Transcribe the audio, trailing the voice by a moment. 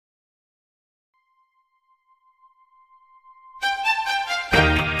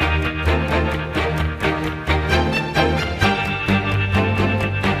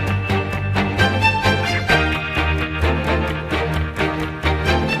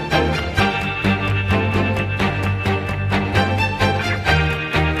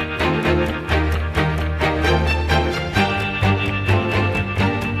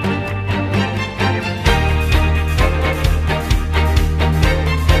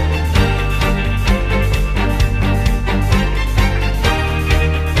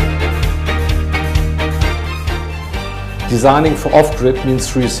Designing for off-grid means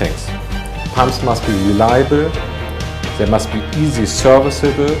three things. Pumps must be reliable, they must be easy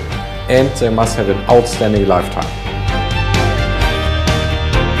serviceable, and they must have an outstanding lifetime.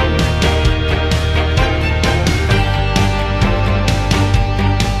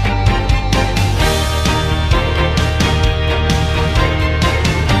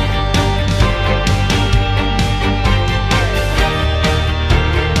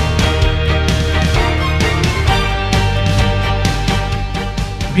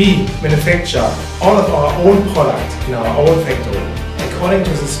 We manufacture all of our own products in our own factory. According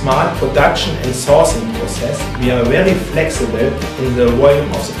to the smart production and sourcing process, we are very flexible in the volume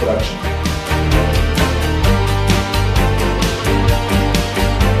of the production.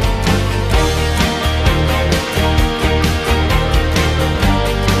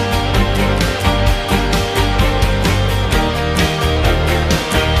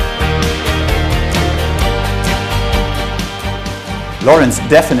 Lorentz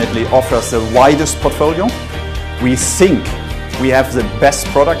definitely offers the widest portfolio. We think we have the best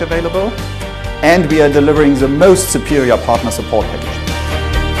product available, and we are delivering the most superior partner support package.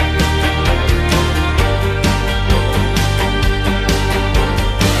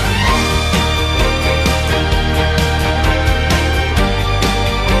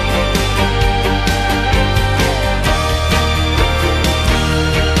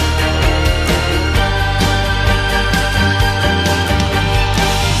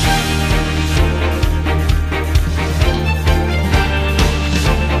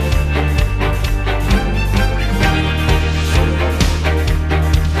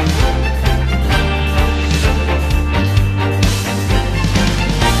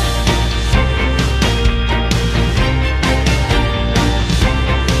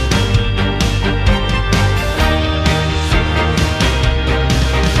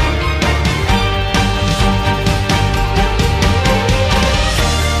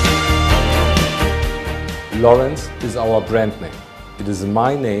 Lorentz is our brand name. It is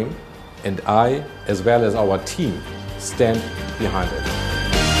my name, and I, as well as our team, stand behind it.